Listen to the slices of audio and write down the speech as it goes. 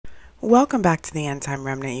Welcome back to the End Time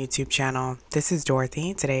Remnant YouTube channel. This is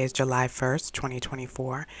Dorothy. Today is July 1st,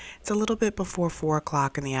 2024. It's a little bit before 4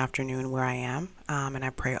 o'clock in the afternoon where I am, and I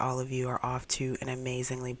pray all of you are off to an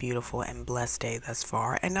amazingly beautiful and blessed day thus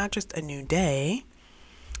far, and not just a new day,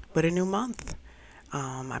 but a new month.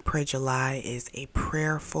 I pray July is a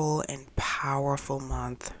prayerful and powerful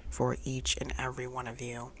month for each and every one of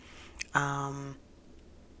you.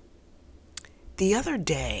 The other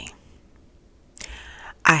day,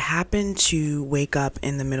 I happened to wake up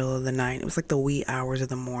in the middle of the night. It was like the wee hours of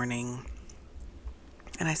the morning.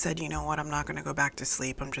 And I said, you know what? I'm not going to go back to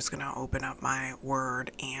sleep. I'm just going to open up my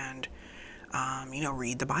word and,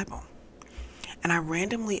 read the Bible. And I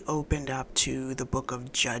randomly opened up to the book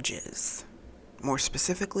of Judges. More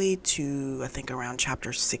specifically to, I think, around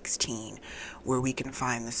chapter 16, where we can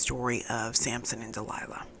find the story of Samson and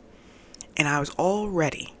Delilah. And I was all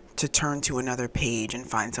ready to turn to another page and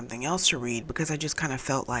find something else to read because I just kind of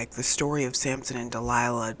felt like the story of Samson and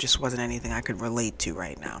Delilah just wasn't anything I could relate to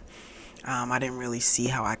right now. I didn't really see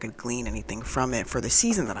how I could glean anything from it for the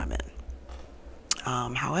season that I'm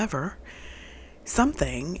in. However,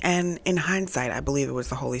 something, and in hindsight, I believe it was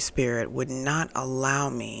the Holy Spirit, would not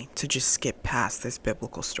allow me to just skip past this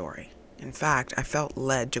biblical story. In fact, I felt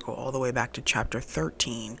led to go all the way back to chapter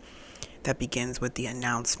 13 that begins with the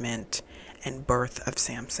announcement and birth of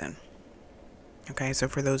Samson. Okay, so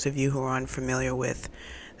for those of you who are unfamiliar with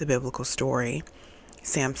the biblical story,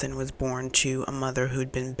 Samson was born to a mother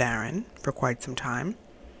who'd been barren for quite some time,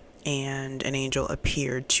 and an angel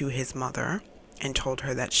appeared to his mother and told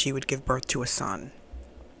her that she would give birth to a son.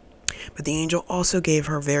 But the angel also gave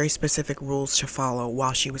her very specific rules to follow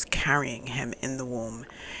while she was carrying him in the womb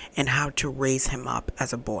and how to raise him up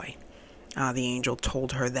as a boy. The angel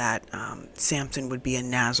told her that Samson would be a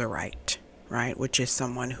Nazarite, right, which is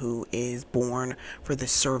someone who is born for the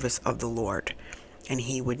service of the Lord, and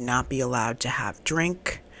he would not be allowed to have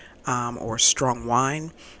drink or strong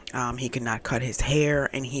wine. He could not cut his hair,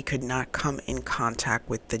 and he could not come in contact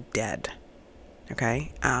with the dead.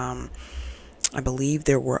 Okay, I believe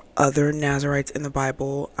there were other Nazarites in the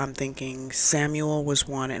Bible. I'm thinking Samuel was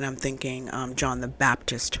one, and I'm thinking John the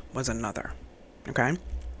Baptist was another. Okay.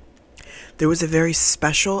 There was a very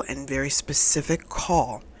special and very specific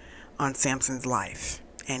call on Samson's life,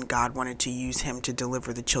 and God wanted to use him to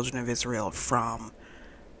deliver the children of Israel from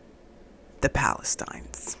the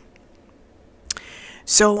Palestines.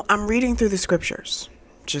 So I'm reading through the scriptures,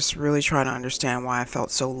 just really trying to understand why I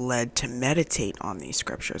felt so led to meditate on these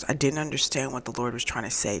scriptures. I didn't understand what the Lord was trying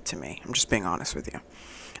to say to me. I'm just being honest with you.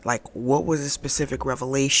 Like, what was the specific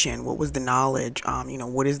revelation? What was the knowledge?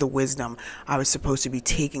 What is the wisdom I was supposed to be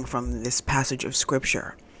taking from this passage of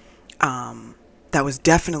scripture? That was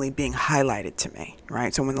definitely being highlighted to me,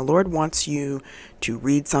 right? So when the Lord wants you to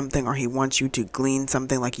read something, or he wants you to glean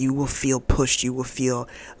something, like, you will feel pushed, you will feel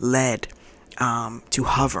led to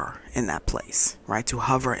hover in that place, right? To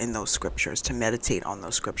hover in those scriptures, to meditate on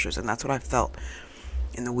those scriptures. And that's what I felt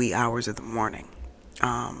in the wee hours of the morning.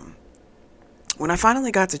 When I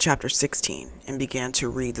finally got to chapter 16 and began to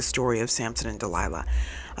read the story of Samson and Delilah,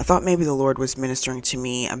 I thought maybe the Lord was ministering to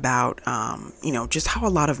me about, just how a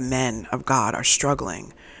lot of men of God are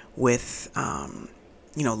struggling with,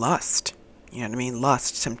 lust. You know what I mean?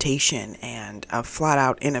 Lust, temptation, and a flat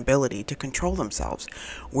out inability to control themselves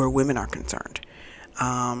where women are concerned.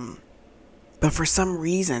 But for some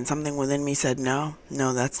reason, something within me said, no,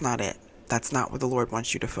 that's not it. That's not what the Lord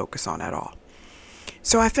wants you to focus on at all.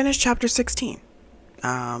 So I finished chapter 16,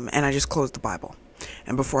 and I just closed the Bible.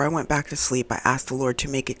 And before I went back to sleep, I asked the Lord to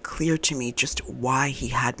make it clear to me just why he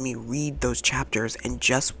had me read those chapters and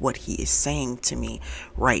just what he is saying to me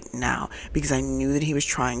right now. Because I knew that he was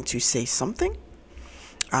trying to say something,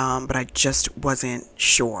 but I just wasn't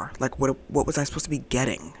sure. Like, what was I supposed to be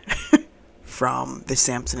getting from the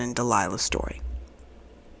Samson and Delilah story?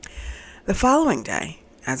 The following day,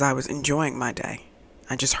 as I was enjoying my day,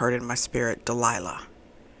 I just heard in my spirit, Delilah.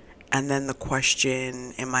 And then the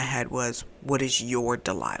question in my head was, what is your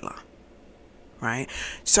Delilah? Right?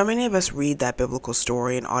 So many of us read that biblical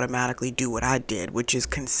story and automatically do what I did, which is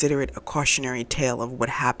consider it a cautionary tale of what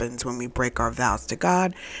happens when we break our vows to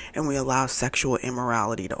God and we allow sexual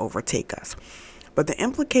immorality to overtake us. But the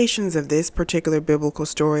implications of this particular biblical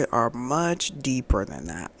story are much deeper than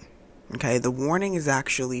that. Okay, the warning is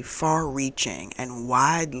actually far-reaching and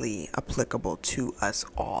widely applicable to us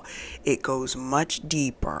all. It goes much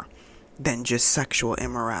deeper than just sexual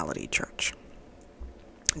immorality, church.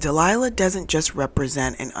 Delilah doesn't just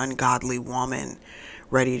represent an ungodly woman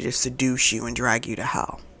ready to seduce you and drag you to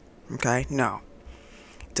hell. Okay, no.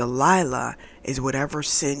 Delilah is whatever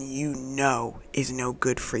sin you know is no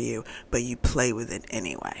good for you, but you play with it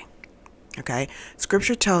anyway. Okay,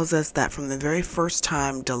 scripture tells us that from the very first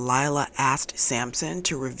time Delilah asked Samson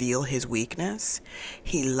to reveal his weakness,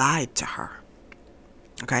 he lied to her.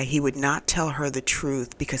 Okay, he would not tell her the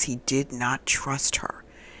truth because he did not trust her.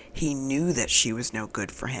 He knew that she was no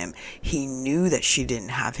good for him. He knew that she didn't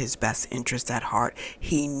have his best interests at heart.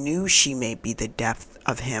 He knew she may be the depth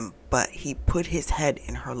of him, but he put his head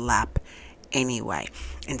in her lap anyway.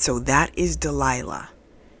 And so that is Delilah.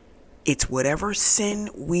 It's whatever sin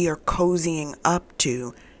we are cozying up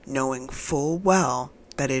to, knowing full well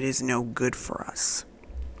that it is no good for us.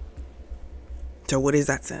 So what is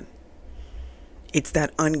that sin? It's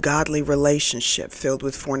that ungodly relationship filled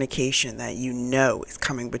with fornication that you know is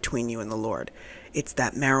coming between you and the Lord. It's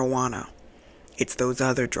that marijuana. It's those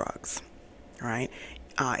other drugs, right?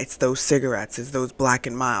 It's those cigarettes. It's those Black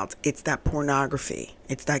and Milds. It's that pornography.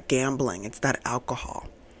 It's that gambling. It's that alcohol.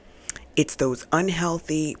 It's those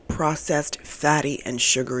unhealthy, processed, fatty, and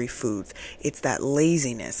sugary foods. It's that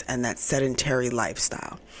laziness and that sedentary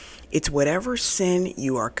lifestyle. It's whatever sin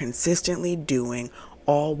you are consistently doing,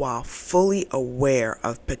 all while fully aware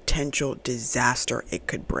of potential disaster it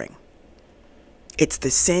could bring. It's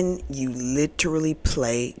the sin you literally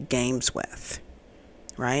play games with,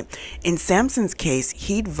 right? In Samson's case,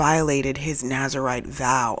 he'd violated his Nazirite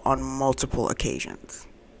vow on multiple occasions.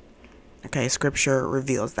 Okay, scripture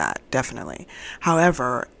reveals that, definitely.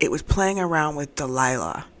 However, it was playing around with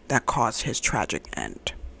Delilah that caused his tragic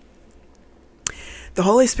end. The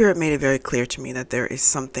Holy Spirit made it very clear to me that there is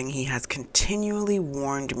something he has continually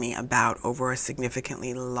warned me about over a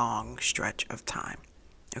significantly long stretch of time.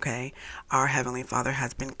 Okay? Our Heavenly Father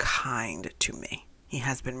has been kind to me. He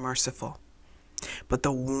has been merciful. But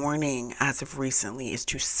the warning as of recently is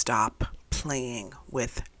to stop playing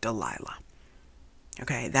with Delilah.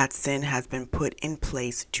 Okay? That sin has been put in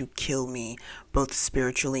place to kill me both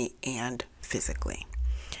spiritually and physically.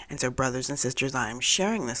 And so, brothers and sisters, I am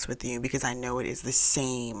sharing this with you because I know it is the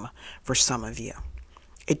same for some of you.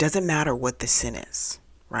 It doesn't matter what the sin is,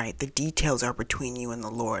 right? The details are between you and the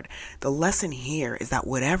Lord. The lesson here is that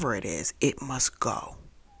whatever it is, it must go.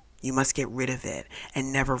 You must get rid of it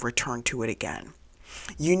and never return to it again.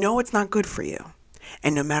 You know it's not good for you.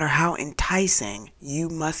 And no matter how enticing, you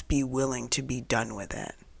must be willing to be done with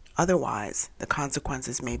it. Otherwise, the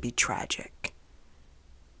consequences may be tragic.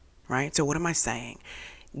 Right? So what am I saying?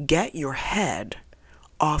 Get your head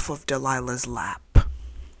off of Delilah's lap.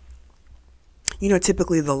 You know,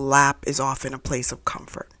 typically the lap is often a place of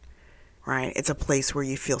comfort, right? It's a place where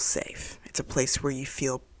you feel safe. It's a place where you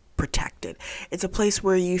feel protected. It's a place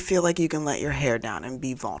where you feel like you can let your hair down and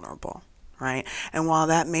be vulnerable, right? And while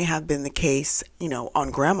that may have been the case, you know,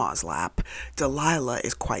 on grandma's lap, Delilah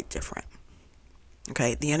is quite different.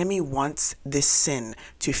 Okay? The enemy wants this sin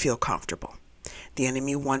to feel comfortable. The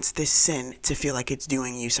enemy wants this sin to feel like it's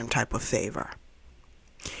doing you some type of favor.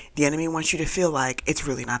 The enemy wants you to feel like it's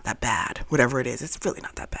really not that bad. Whatever it is, it's really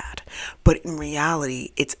not that bad. But in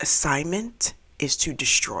reality, its assignment is to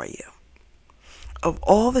destroy you. Of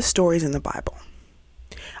all the stories in the Bible,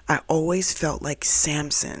 I always felt like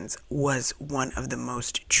Samson's was one of the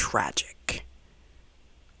most tragic.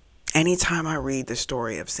 Anytime I read the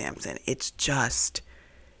story of Samson, it's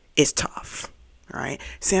tough. Right?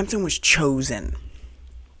 Samson was chosen.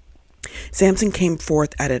 Samson came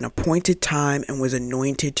forth at an appointed time and was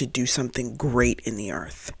anointed to do something great in the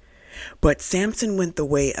earth. But Samson went the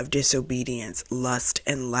way of disobedience, lust,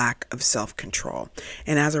 and lack of self-control.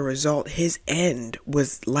 And as a result, his end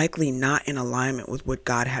was likely not in alignment with what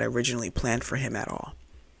God had originally planned for him at all.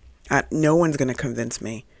 No one's going to convince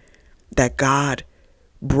me that God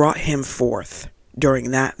brought him forth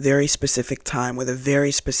during that very specific time with a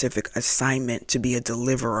very specific assignment to be a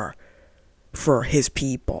deliverer for his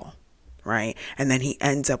people, right? And then he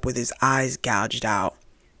ends up with his eyes gouged out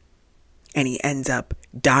and he ends up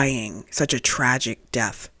dying such a tragic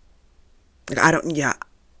death. Like,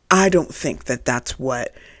 I don't think that that's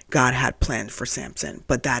what God had planned for Samson,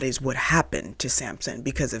 but that is what happened to Samson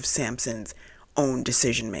because of Samson's own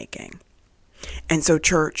decision making. And so,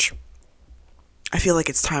 church, I feel like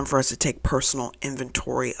it's time for us to take personal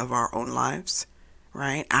inventory of our own lives,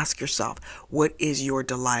 right? Ask yourself, what is your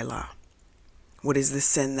Delilah? What is the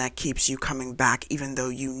sin that keeps you coming back even though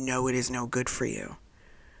you know it is no good for you?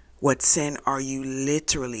 What sin are you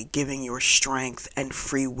literally giving your strength and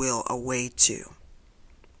free will away to?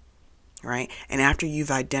 Right? And after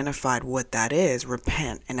you've identified what that is,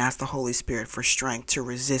 repent and ask the Holy Spirit for strength to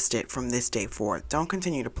resist it from this day forth. Don't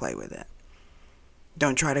continue to play with it.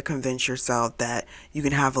 Don't try to convince yourself that you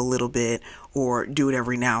can have a little bit, or do it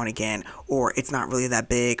every now and again, or it's not really that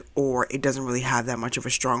big, or it doesn't really have that much of a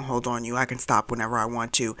stronghold on you. I can stop whenever I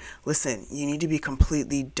want to. Listen, you need to be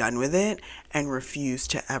completely done with it and refuse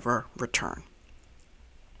to ever return.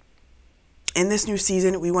 In this new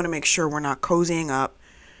season, we want to make sure we're not cozying up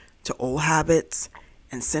to old habits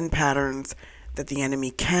and sin patterns that the enemy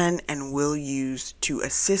can and will use to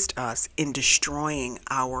assist us in destroying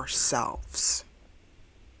ourselves.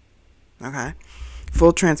 Okay?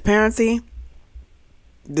 Full transparency,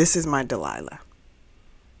 this is my Delilah.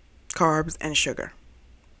 Carbs and sugar.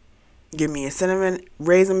 Give me a cinnamon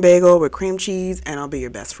raisin bagel with cream cheese and I'll be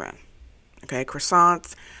your best friend. Okay?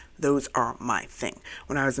 Croissants, those are my thing.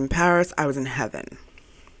 When I was in Paris, I was in heaven.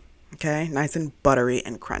 Okay? Nice and buttery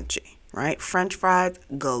and crunchy. Right? French fries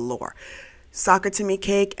galore. Sakatimi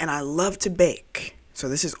cake, and I love to bake. So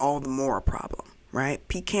this is all the more a problem. Right?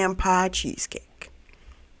 Pecan pie cheesecake.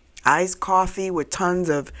 Iced coffee with tons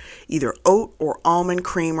of either oat or almond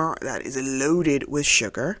creamer that is loaded with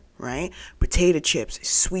sugar, right? Potato chips,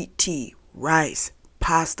 sweet tea, rice,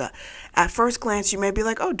 pasta. At first glance, you may be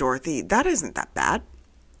like, oh, Dorothy, that isn't that bad.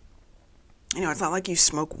 You know, it's not like you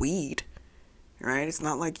smoke weed, right? It's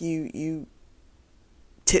not like you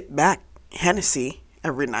tip back Hennessy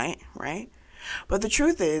every night, right? But the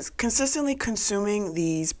truth is, consistently consuming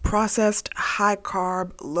these processed, high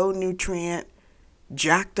carb, low nutrient,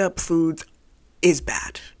 jacked up foods is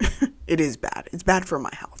bad. It is bad. It's bad for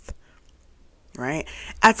my health, right?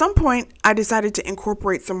 At some point, I decided to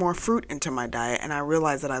incorporate some more fruit into my diet, and I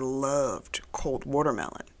realized that I loved cold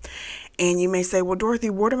watermelon. And you may say, well, Dorothy,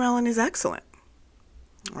 watermelon is excellent,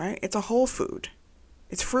 right? It's a whole food.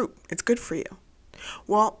 It's fruit. It's good for you.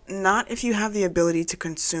 Well, not if you have the ability to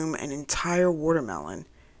consume an entire watermelon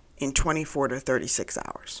in 24 to 36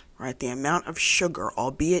 hours, right? The amount of sugar,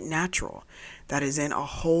 albeit natural, that is in a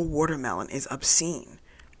whole watermelon is obscene,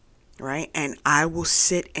 right? And I will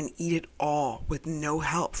sit and eat it all with no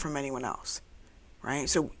help from anyone else, right?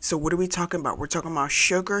 So what are we talking about? We're talking about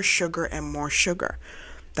sugar, sugar, and more sugar.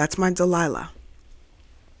 That's my Delilah.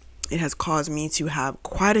 It has caused me to have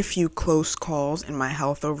quite a few close calls in my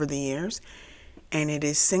health over the years, and it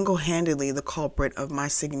is single-handedly the culprit of my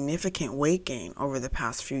significant weight gain over the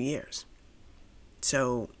past few years.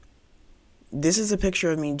 So this is a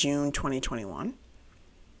picture of me June 2021.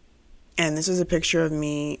 And this is a picture of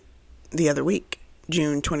me the other week,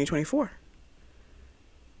 June 2024.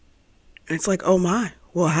 And it's like, oh my,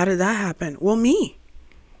 well, how did that happen? Well, me,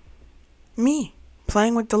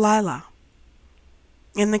 playing with Delilah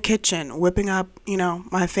in the kitchen, whipping up,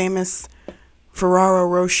 my famous Ferrero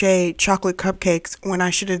Rocher chocolate cupcakes when I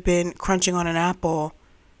should have been crunching on an apple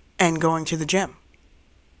and going to the gym.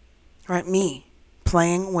 Right? Me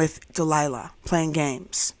playing with Delilah, playing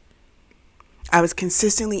games. I was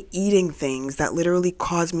consistently eating things that literally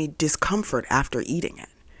caused me discomfort after eating it.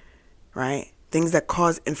 Right? Things that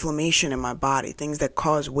cause inflammation in my body, things that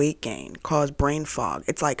cause weight gain, cause brain fog.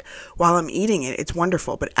 It's like, while I'm eating it, it's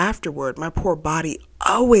wonderful. But afterward, my poor body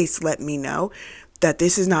always let me know that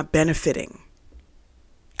this is not benefiting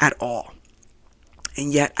at all.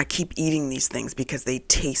 And yet I keep eating these things because they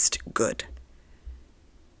taste good.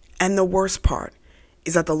 And the worst part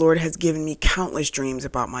is that the Lord has given me countless dreams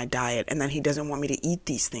about my diet and that he doesn't want me to eat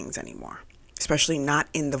these things anymore, especially not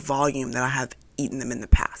in the volume that I have eaten them in the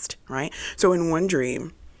past, right? So in one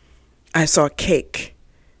dream, I saw cake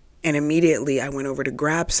and immediately I went over to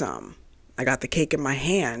grab some. I got the cake in my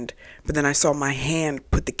hand, but then I saw my hand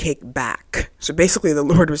put the cake back. So basically the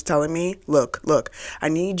Lord was telling me, look, I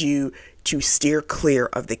need you to steer clear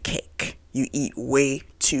of the cake. You eat way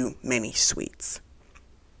too many sweets.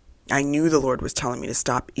 I knew the Lord was telling me to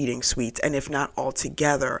stop eating sweets, and if not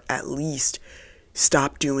altogether, at least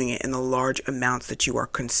stop doing it in the large amounts that you are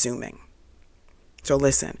consuming. So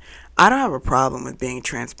listen, I don't have a problem with being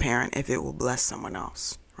transparent if it will bless someone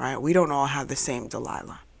else, right? We don't all have the same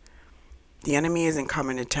Delilah. The enemy isn't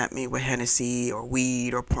coming to tempt me with Hennessy or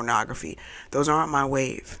weed or pornography. Those aren't my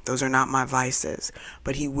wave. Those are not my vices.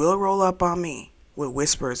 But he will roll up on me with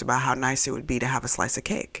whispers about how nice it would be to have a slice of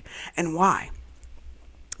cake. And why?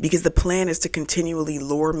 Because the plan is to continually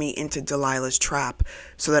lure me into Delilah's trap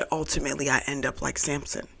so that ultimately I end up like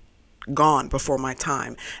Samson, gone before my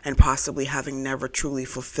time and possibly having never truly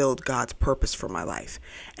fulfilled God's purpose for my life.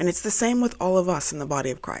 And it's the same with all of us in the body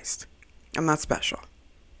of Christ. I'm not special.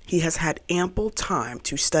 He has had ample time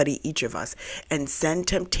to study each of us and send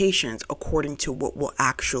temptations according to what will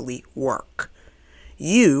actually work.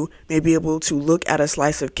 You may be able to look at a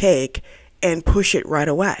slice of cake and push it right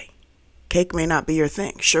away. Cake may not be your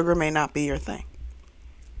thing. Sugar may not be your thing.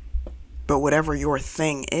 But whatever your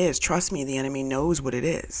thing is, trust me, the enemy knows what it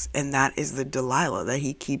is. And that is the Delilah that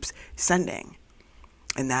he keeps sending.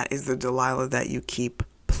 And that is the Delilah that you keep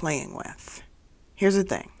playing with. Here's the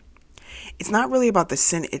thing. It's not really about the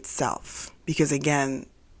sin itself, because again,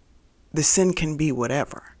 the sin can be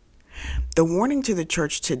whatever. The warning to the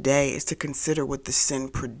church today is to consider what the sin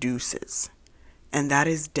produces, and that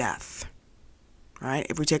is death. Right?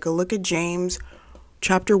 If we take a look at James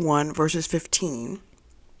chapter 1, verses 15,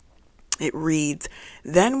 it reads,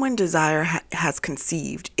 "Then when desire has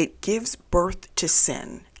conceived, it gives birth to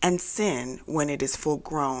sin, and sin, when it is full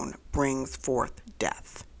grown, brings forth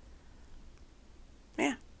death."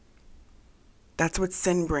 Yeah. That's what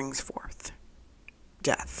sin brings forth.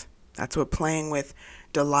 Death. That's what playing with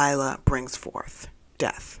Delilah brings forth.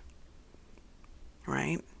 Death.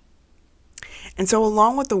 Right? And so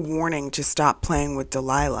along with the warning to stop playing with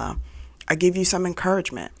Delilah, I give you some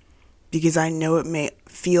encouragement, because I know it may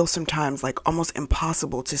feel sometimes like almost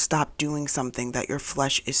impossible to stop doing something that your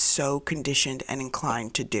flesh is so conditioned and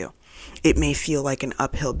inclined to do. It may feel like an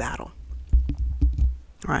uphill battle,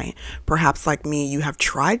 right? Perhaps like me, you have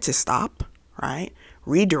tried to stop, right?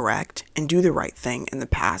 Redirect and do the right thing in the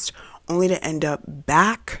past, only to end up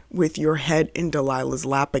back with your head in Delilah's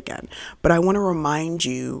lap again. But I want to remind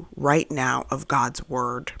you right now of God's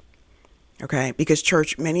word. Okay, because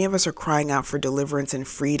church, many of us are crying out for deliverance and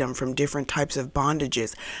freedom from different types of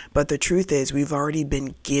bondages. But the truth is, we've already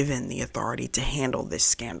been given the authority to handle this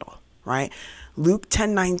scandal, right? Luke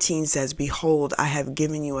 10:19 says, "Behold, I have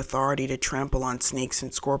given you authority to trample on snakes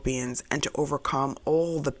and scorpions and to overcome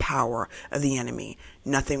all the power of the enemy.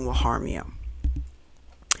 Nothing will harm you."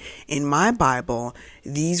 In my Bible,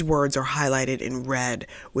 these words are highlighted in red,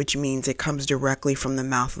 which means it comes directly from the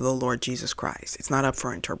mouth of the Lord Jesus Christ. It's not up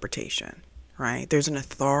for interpretation. Right? There's an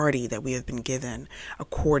authority that we have been given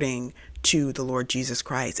according to the Lord Jesus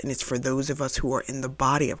Christ, and it's for those of us who are in the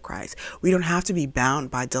body of Christ. We don't have to be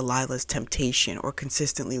bound by Delilah's temptation or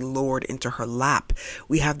consistently lured into her lap.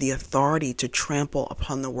 We have the authority to trample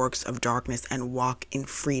upon the works of darkness and walk in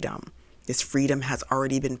freedom. This freedom has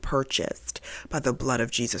already been purchased by the blood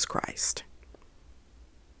of Jesus Christ.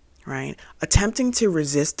 Right? Attempting to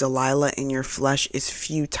resist Delilah in your flesh is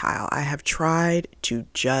futile. I have tried to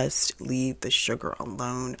just leave the sugar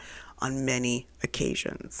alone on many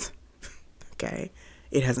occasions. Okay?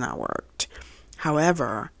 It has not worked.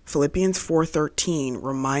 However, Philippians 4:13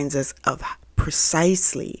 reminds us of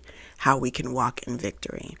precisely how we can walk in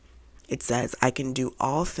victory. It says, "I can do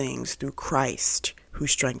all things through Christ who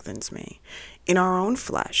strengthens me." In our own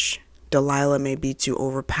flesh, Delilah may be too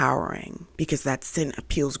overpowering because that sin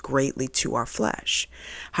appeals greatly to our flesh.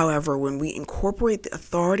 However, when we incorporate the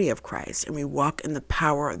authority of Christ and we walk in the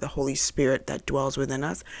power of the Holy Spirit that dwells within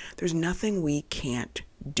us, there's nothing we can't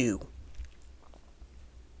do.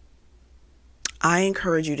 I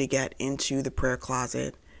encourage you to get into the prayer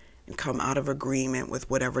closet and come out of agreement with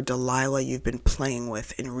whatever Delilah you've been playing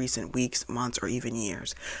with in recent weeks, months, or even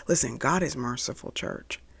years. Listen, God is merciful,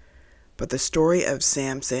 church. But the story of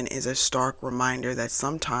Samson is a stark reminder that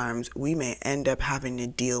sometimes we may end up having to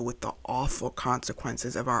deal with the awful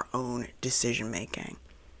consequences of our own decision making.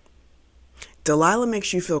 Delilah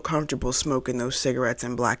makes you feel comfortable smoking those cigarettes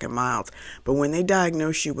in Black and Milds, but when they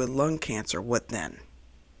diagnose you with lung cancer, what then?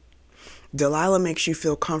 Delilah makes you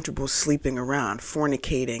feel comfortable sleeping around,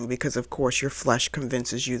 fornicating, because of course your flesh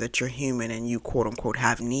convinces you that you're human and you quote unquote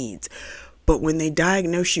have needs. But when they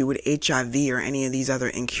diagnose you with HIV or any of these other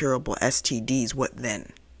incurable STDs, what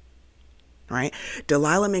then? Right?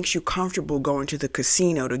 Delilah makes you comfortable going to the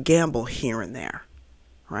casino to gamble here and there.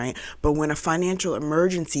 Right? But when a financial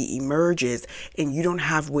emergency emerges and you don't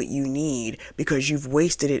have what you need because you've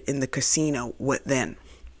wasted it in the casino, what then?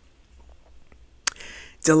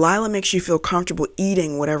 Delilah makes you feel comfortable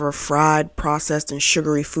eating whatever fried, processed, and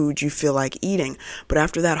sugary food you feel like eating. But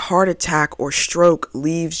after that heart attack or stroke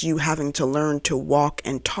leaves you having to learn to walk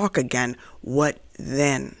and talk again, what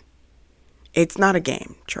then? It's not a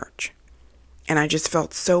game, church. And I just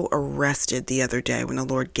felt so arrested the other day when the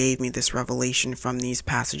Lord gave me this revelation from these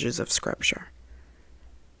passages of Scripture.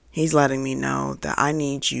 He's letting me know that I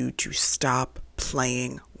need you to stop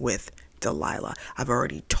playing with Delilah. I've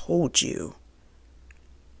already told you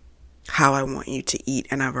how I want you to eat,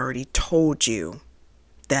 and I've already told you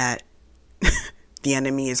that the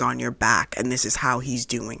enemy is on your back and this is how he's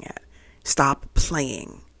doing it. Stop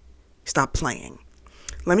playing. Stop playing.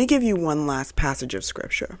 Let me give you one last passage of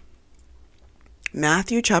Scripture.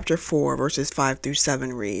 Matthew chapter 4 verses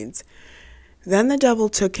 5-7 reads, "Then the devil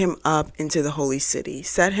took him up into the holy city,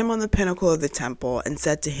 set him on the pinnacle of the temple, and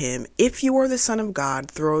said to him, 'If you are the Son of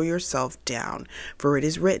God, throw yourself down, for it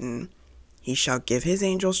is written, He shall give his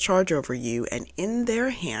angels charge over you, and in their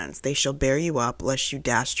hands they shall bear you up, lest you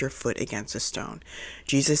dash your foot against a stone.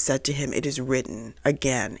 Jesus said to him, it is written,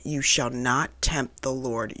 again, you shall not tempt the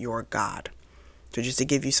Lord your God. So just to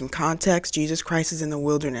give you some context, Jesus Christ is in the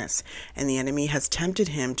wilderness, and the enemy has tempted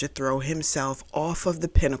him to throw himself off of the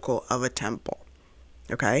pinnacle of a temple.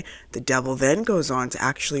 Okay? The devil then goes on to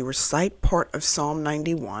actually recite part of Psalm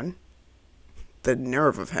 91, the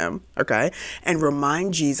nerve of him, okay, and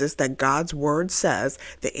remind Jesus that God's word says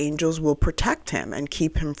the angels will protect him and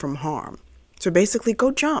keep him from harm. So basically, go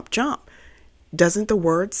jump. Doesn't the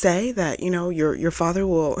word say that, your father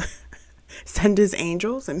will send his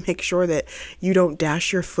angels and make sure that you don't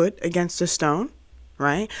dash your foot against a stone,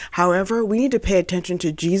 right? However, we need to pay attention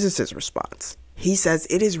to Jesus's response. He says,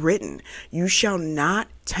 it is written, you shall not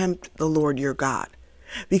tempt the Lord your God.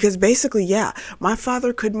 Because basically, yeah, my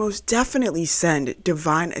father could most definitely send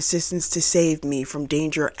divine assistance to save me from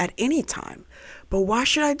danger at any time. But why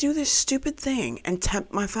should I do this stupid thing and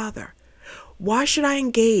tempt my father? Why should I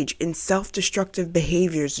engage in self-destructive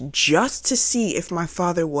behaviors just to see if my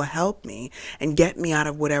father will help me and get me out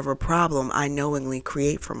of whatever problem I knowingly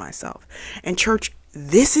create for myself? And church,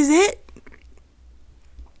 this is it.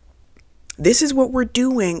 This is what we're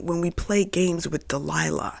doing when we play games with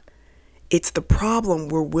Delilah. It's the problem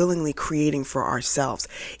we're willingly creating for ourselves.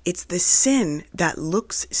 It's the sin that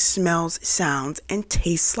looks, smells, sounds, and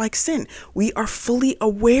tastes like sin. We are fully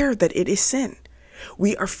aware that it is sin.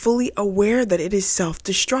 We are fully aware that it is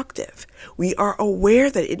self-destructive. We are aware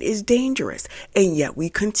that it is dangerous, and yet we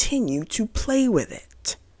continue to play with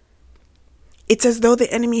it. It's as though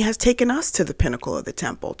the enemy has taken us to the pinnacle of the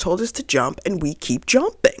temple, told us to jump, and we keep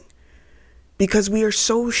jumping because we are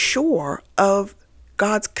so sure of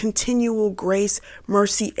God's continual grace,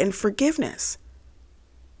 mercy, and forgiveness.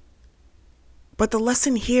 But the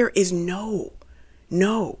lesson here is no,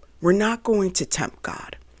 we're not going to tempt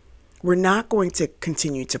God. We're not going to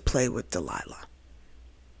continue to play with Delilah.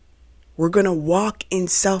 We're going to walk in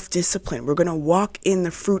self-discipline. We're going to walk in the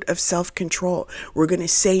fruit of self-control. We're going to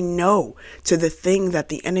say no to the thing that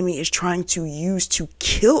the enemy is trying to use to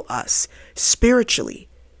kill us spiritually,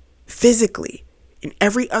 physically, in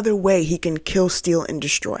every other way he can kill, steal, and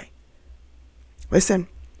destroy. Listen,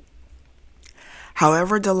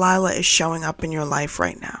 however Delilah is showing up in your life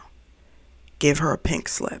right now, give her a pink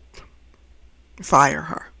slip. Fire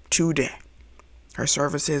her today. Her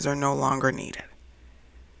services are no longer needed.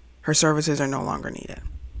 Her services are no longer needed.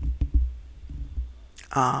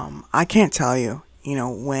 I can't tell you,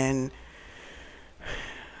 when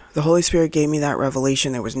the Holy Spirit gave me that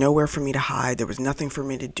revelation, there was nowhere for me to hide. There was nothing for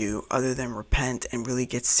me to do other than repent and really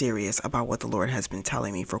get serious about what the Lord has been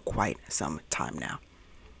telling me for quite some time now.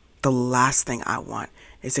 The last thing I want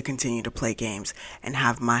is to continue to play games and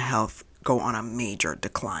have my health go on a major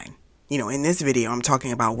decline. In this video, I'm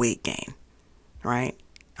talking about weight gain, right?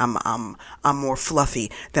 I'm more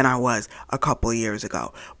fluffy than I was a couple of years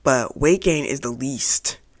ago. But weight gain is the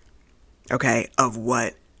least, okay, of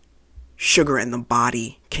what sugar in the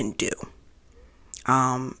body can do.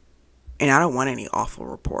 And I don't want any awful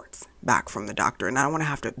reports back from the doctor. And I don't want to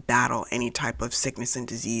have to battle any type of sickness and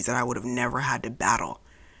disease that I would have never had to battle,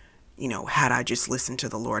 had I just listened to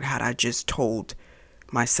the Lord, had I just told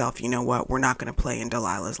myself, you know what, we're not going to play in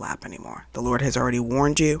Delilah's lap anymore. The Lord has already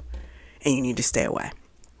warned you, and you need to stay away.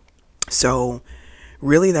 So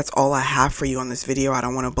really, that's all I have for you on this video. I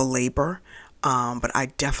don't want to belabor, but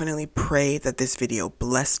I definitely pray that this video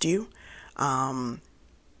blessed you. And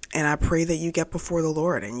I pray that you get before the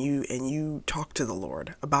Lord and you talk to the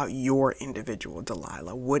Lord about your individual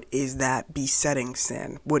Delilah. What is that besetting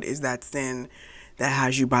sin? What is that sin that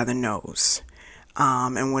has you by the nose?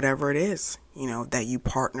 And whatever it is, that you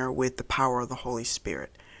partner with the power of the Holy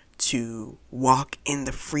Spirit to walk in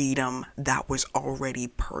the freedom that was already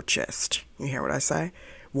purchased. You hear what I say?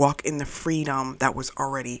 Walk in the freedom that was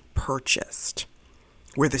already purchased.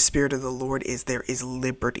 Where the Spirit of the Lord is, there is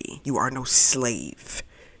liberty. You are no slave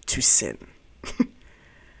to sin.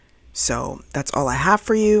 So that's all I have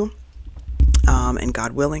for you. And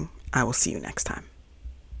God willing, I will see you next time.